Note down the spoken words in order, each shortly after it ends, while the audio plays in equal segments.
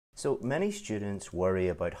So many students worry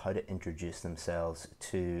about how to introduce themselves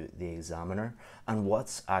to the examiner and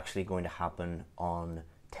what's actually going to happen on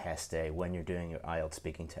test day when you're doing your Ielts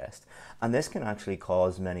speaking test. And this can actually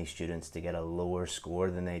cause many students to get a lower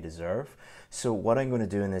score than they deserve. So what I'm going to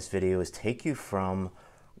do in this video is take you from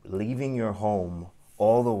leaving your home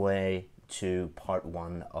all the way to part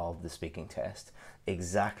one of the speaking test.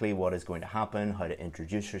 Exactly what is going to happen, how to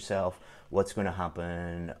introduce yourself, what's going to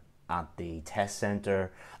happen at the test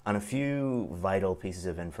center, and a few vital pieces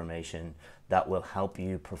of information that will help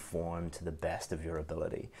you perform to the best of your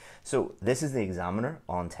ability. So this is the examiner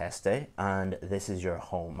on test day, and this is your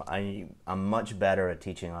home. I'm much better at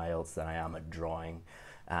teaching Ielts than I am at drawing.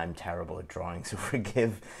 I'm terrible at drawing, so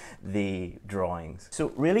forgive the drawings.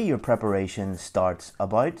 So really your preparation starts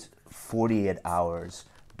about 48 hours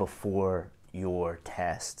before your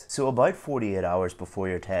test. So about 48 hours before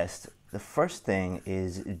your test, the first thing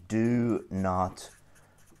is do not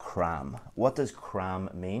cram. What does cram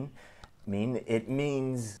mean? It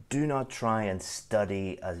means do not try and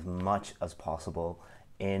study as much as possible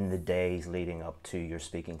in the days leading up to your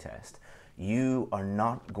speaking test. You are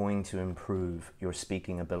not going to improve your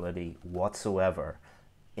speaking ability whatsoever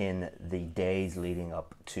in the days leading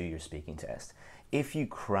up to your speaking test. If you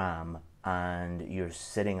cram and you're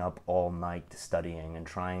sitting up all night studying and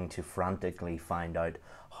trying to frantically find out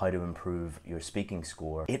how to improve your speaking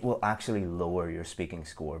score, it will actually lower your speaking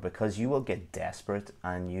score because you will get desperate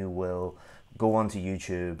and you will go onto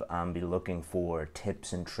YouTube and be looking for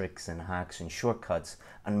tips and tricks and hacks and shortcuts,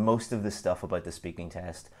 and most of the stuff about the speaking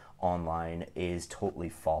test online is totally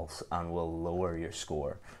false and will lower your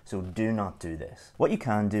score. So do not do this. What you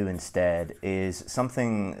can do instead is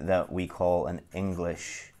something that we call an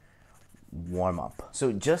English warm-up.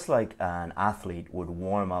 So just like an athlete would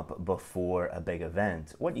warm up before a big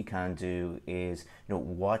event, what you can do is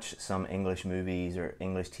watch some English movies or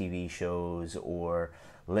English TV shows, or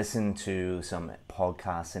listen to some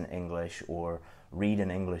podcasts in English, or read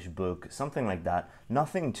an English book, something like that.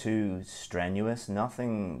 Nothing too strenuous,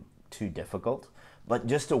 nothing too difficult, but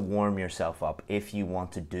just to warm yourself up if you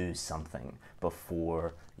want to do something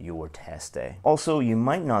before your test day. Also, you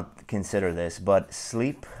might not consider this, but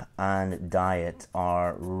sleep and diet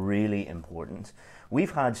are really important.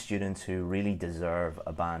 We've had students who really deserve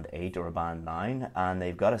a band 8 or a band 9, and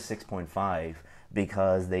they've got a 6.5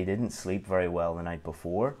 because they didn't sleep very well the night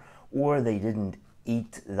before, or they didn't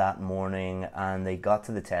eat that morning, and they got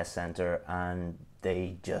to the test center and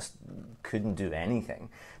they just couldn't do anything.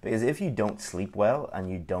 Because if you don't sleep well and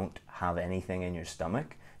you don't have anything in your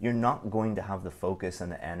stomach, you're not going to have the focus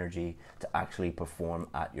and the energy to actually perform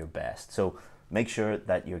at your best. So make sure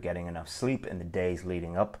that you're getting enough sleep in the days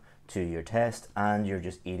leading up to your test, and you're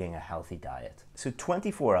just eating a healthy diet. So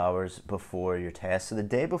 24 hours before your test, so the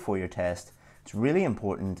day before your test, it's really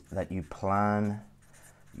important that you plan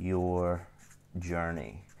your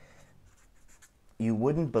journey. You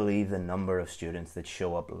wouldn't believe the number of students that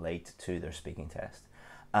show up late to their speaking test.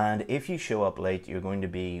 And if you show up late, you're going to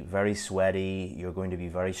be very sweaty, you're going to be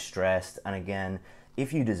very stressed. And again,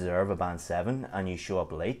 if you deserve a band 7 and you show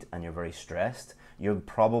up late and you're very stressed, you're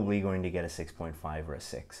probably going to get a 6.5 or a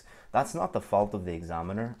 6. That's not the fault of the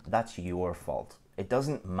examiner, that's your fault. It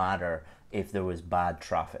doesn't matter if there was bad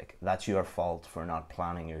traffic. That's your fault for not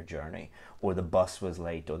planning your journey, or the bus was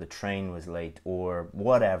late, or the train was late, or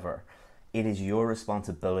whatever. It is your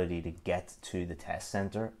responsibility to get to the test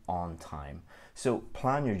center on time. So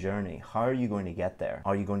plan your journey. How are you going to get there?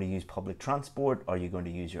 Are you going to use public transport? Are you going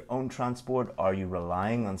to use your own transport? Are you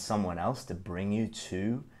relying on someone else to bring you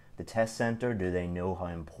to the test center? Do they know how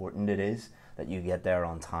important it is that you get there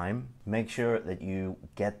on time? Make sure that you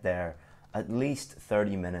get there at least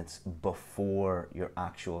 30 minutes before your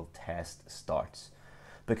actual test starts.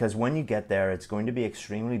 Because when you get there, it's going to be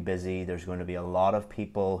extremely busy. There's going to be a lot of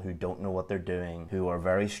people who don't know what they're doing, who are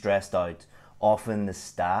very stressed out. Often the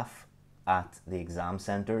staff at the exam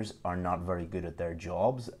centers are not very good at their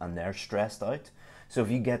jobs and they're stressed out. So if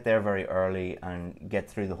you get there very early and get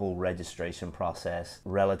through the whole registration process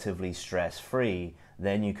relatively stress-free,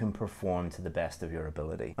 then you can perform to the best of your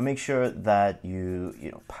ability. And make sure that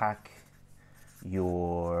you pack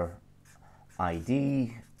your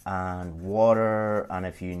ID and water, and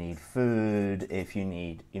if you need food, if you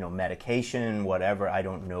need medication, whatever, I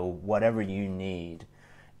don't know, whatever you need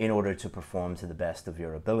in order to perform to the best of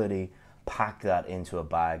your ability, pack that into a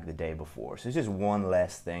bag the day before. So it's just one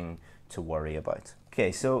less thing to worry about.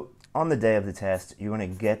 Okay, so on the day of the test, you're going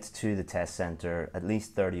to get to the test center at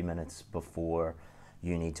least 30 minutes before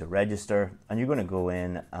you need to register, and you're going to go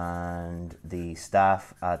in, and the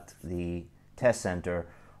staff at the test center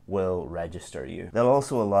will register you. They'll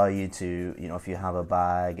also allow you to, if you have a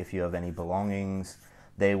bag, if you have any belongings,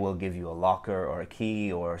 they will give you a locker or a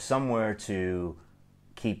key or somewhere to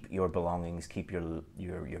keep your belongings, keep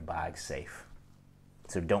your bag safe.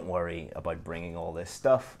 So don't worry about bringing all this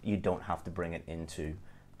stuff. You don't have to bring it into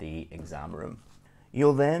the exam room.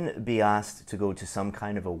 You'll then be asked to go to some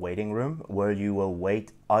kind of a waiting room where you will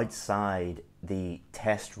wait outside the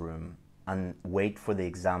test room and wait for the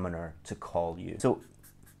examiner to call you. So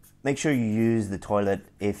make sure you use the toilet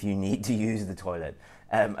if you need to use the toilet.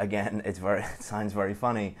 Again, it sounds very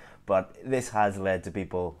funny, but this has led to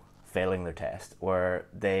people failing their test where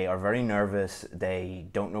they are very nervous, they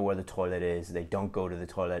don't know where the toilet is, they don't go to the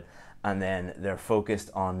toilet, and then they're focused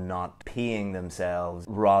on not peeing themselves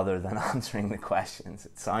rather than answering the questions.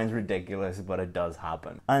 It sounds ridiculous, but it does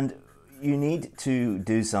happen. And you need to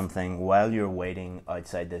do something while you're waiting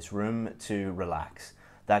outside this room to relax.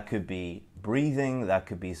 That could be breathing, that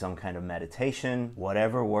could be some kind of meditation,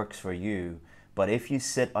 whatever works for you. But if you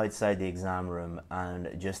sit outside the exam room and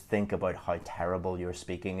just think about how terrible your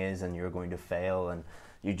speaking is and you're going to fail and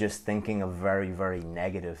you're just thinking of very, very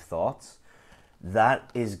negative thoughts, that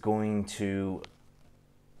is going to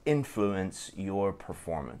influence your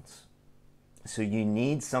performance. So you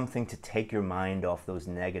need something to take your mind off those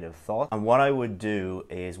negative thoughts. And what I would do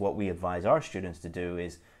is, what we advise our students to do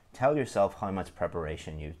is tell yourself how much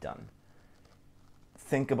preparation you've done.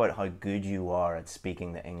 Think about how good you are at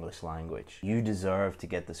speaking the English language. You deserve to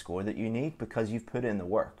get the score that you need because you've put in the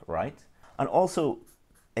work, right? And also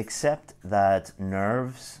accept that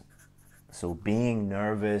nerves, so being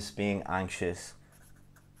nervous, being anxious,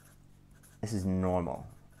 this is normal.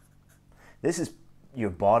 This is your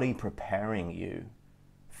body preparing you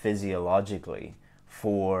physiologically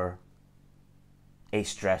for a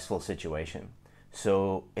stressful situation.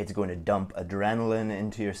 So it's going to dump adrenaline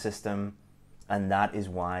into your system, and that is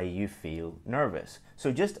why you feel nervous.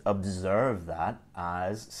 So just observe that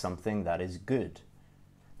as something that is good,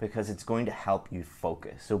 because it's going to help you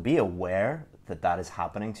focus. So be aware that that is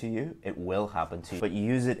happening to you. It will happen to you, but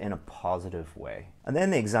use it in a positive way. And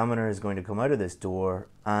then the examiner is going to come out of this door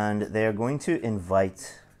and they're going to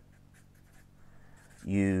invite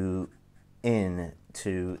you in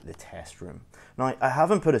to the test room. Now, I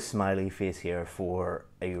haven't put a smiley face here for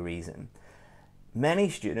a reason. Many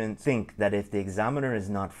students think that if the examiner is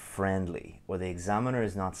not friendly or the examiner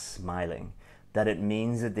is not smiling, that it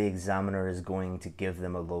means that the examiner is going to give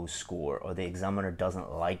them a low score, or the examiner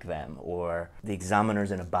doesn't like them, or the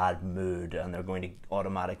examiner's in a bad mood and they're going to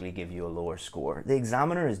automatically give you a lower score. The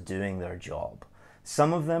examiner is doing their job.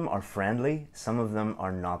 Some of them are friendly, some of them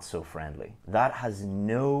are not so friendly. That has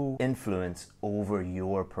no influence over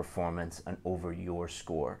your performance and over your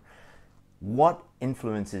score. What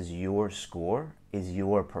influences your score is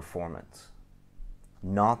your performance,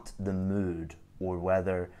 not the mood or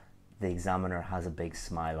whether the examiner has a big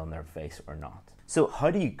smile on their face or not. So how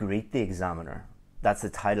do you greet the examiner? That's the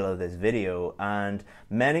title of this video, and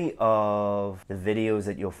many of the videos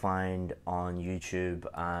that you'll find on YouTube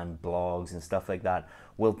and blogs and stuff like that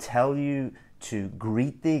will tell you to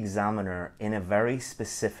greet the examiner in a very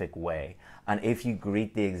specific way. And if you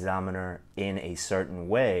greet the examiner in a certain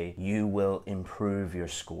way, you will improve your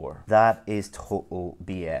score. That is total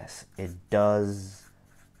BS. It does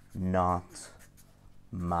not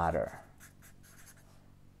matter.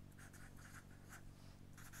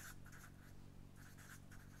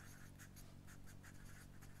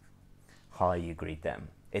 How you greet them.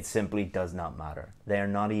 It simply does not matter. They are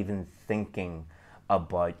not even thinking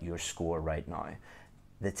about your score right now.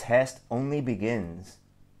 The test only begins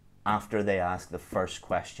after they ask the first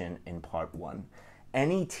question in part 1.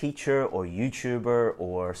 Any teacher or YouTuber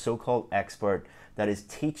or so-called expert that is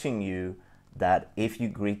teaching you that if you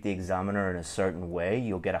greet the examiner in a certain way,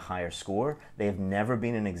 you'll get a higher score, they have never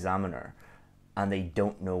been an examiner and they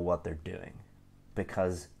don't know what they're doing.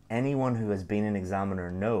 Because anyone who has been an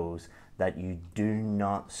examiner knows that you do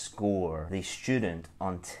not score the student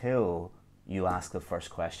until you ask the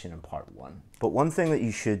first question in part 1. But one thing that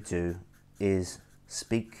you should do is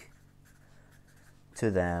speak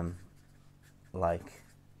to them like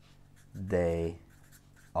they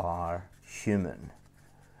are human.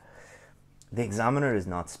 The examiner is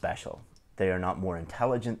not special. They are not more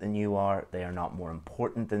intelligent than you are. They are not more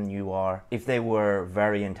important than you are. If they were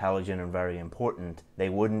very intelligent and very important, they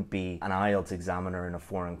wouldn't be an Ielts examiner in a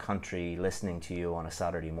foreign country listening to you on a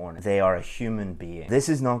Saturday morning. They are a human being. This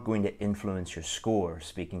is not going to influence your score,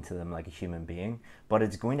 speaking to them like a human being, but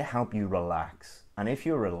it's going to help you relax. And if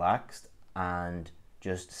you're relaxed and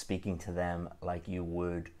just speaking to them like you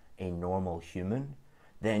would a normal human,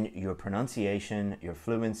 then your pronunciation, your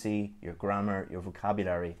fluency, your grammar, your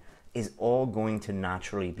vocabulary is all going to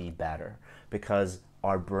naturally be better, because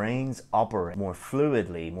our brains operate more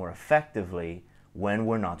fluidly, more effectively when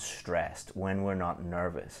we're not stressed, when we're not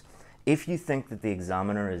nervous. If you think that the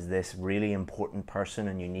examiner is this really important person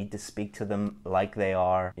and you need to speak to them like they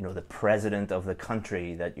are, you know, the president of the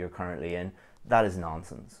country that you're currently in, that is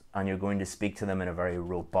nonsense. And you're going to speak to them in a very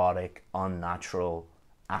robotic, unnatural,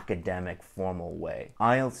 academic, formal way.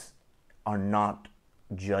 IELTS are not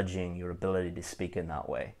judging your ability to speak in that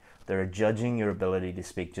way. They're judging your ability to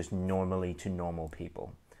speak just normally to normal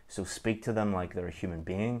people. So speak to them like they're a human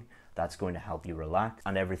being. That's going to help you relax,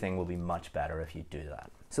 and everything will be much better if you do that.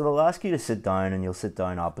 So they'll ask you to sit down, and you'll sit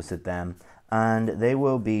down opposite them, and they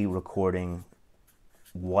will be recording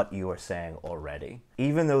what you are saying already.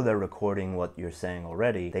 Even though they're recording what you're saying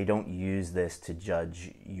already, they don't use this to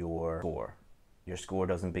judge your score. Your score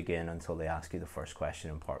doesn't begin until they ask you the first question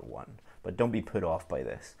in part 1. But don't be put off by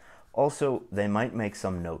this. Also, they might make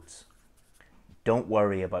some notes. Don't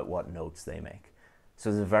worry about what notes they make. So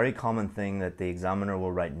it's a very common thing that the examiner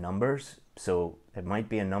will write numbers. So it might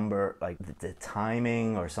be a number like the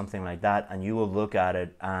timing or something like that, and you will look at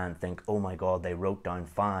it and think, oh my God, they wrote down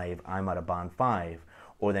 5, I'm at a band 5.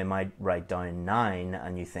 Or they might write down 9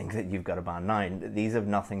 and you think that you've got a band 9. These have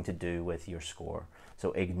nothing to do with your score.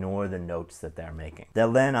 So ignore the notes that they're making.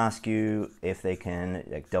 They'll then ask you if they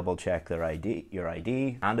can double check your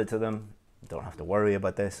ID, hand it to them. Don't have to worry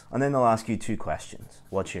about this. And then they'll ask you 2 questions.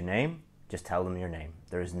 What's your name? Just tell them your name.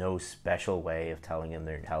 There is no special way of telling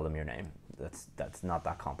them your name. That's not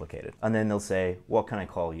that complicated. And then they'll say, what can I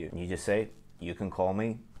call you? And you just say, you can call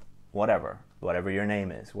me whatever your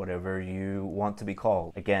name is, whatever you want to be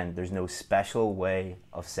called. Again, there's no special way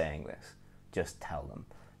of saying this. Just tell them.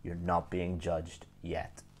 You're not being judged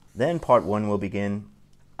yet. Then part 1 will begin,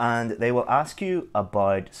 and they will ask you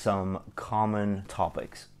about some common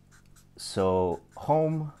topics. So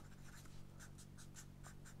home,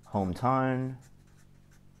 hometown,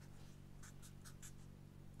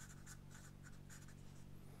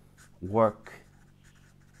 work,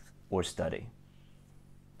 or study.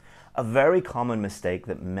 A very common mistake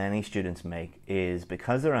that many students make is,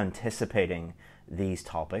 because they're anticipating these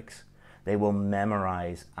topics, they will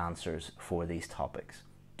memorize answers for these topics.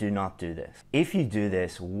 Do not do this. If you do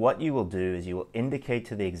this, what you will do is you will indicate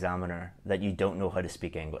to the examiner that you don't know how to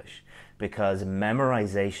speak English, because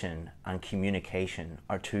memorization and communication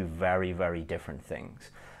are 2 very, very different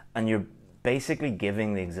things. And you're basically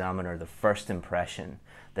giving the examiner the first impression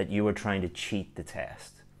that you are trying to cheat the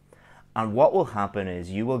test. And what will happen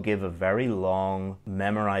is you will give a very long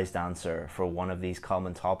memorized answer for one of these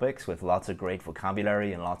common topics with lots of great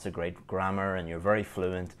vocabulary and lots of great grammar, and you're very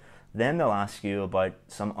fluent. Then they'll ask you about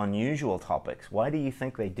some unusual topics. Why do you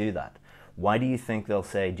think they do that? Why do you think they'll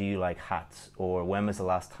say, do you like hats? Or when was the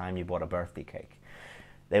last time you bought a birthday cake?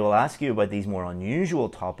 They will ask you about these more unusual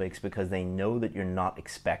topics because they know that you're not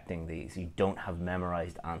expecting these. You don't have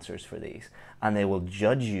memorized answers for these. And they will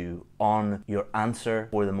judge you on your answer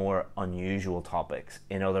for the more unusual topics.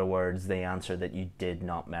 In other words, the answer that you did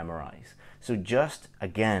not memorize. So just,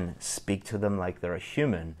 again, speak to them like they're a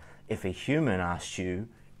human. If a human asks you,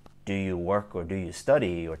 do you work or do you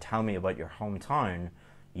study, or tell me about your hometown,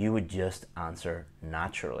 you would just answer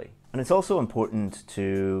naturally. And it's also important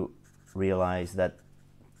to realize that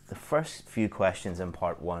the first few questions in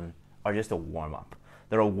part 1 are just a warm-up.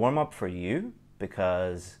 They're a warm-up for you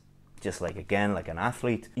because, just like again, like an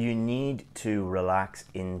athlete, you need to relax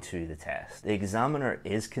into the test. The examiner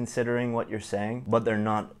is considering what you're saying, but they're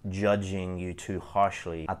not judging you too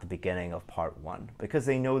harshly at the beginning of part 1 because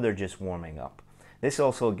they know they're just warming up. This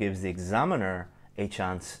also gives the examiner a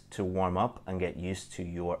chance to warm up and get used to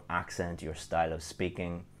your accent, your style of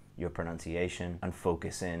speaking, your pronunciation, and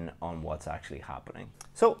focus in on what's actually happening.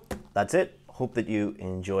 So that's it. Hope that you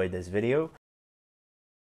enjoyed this video.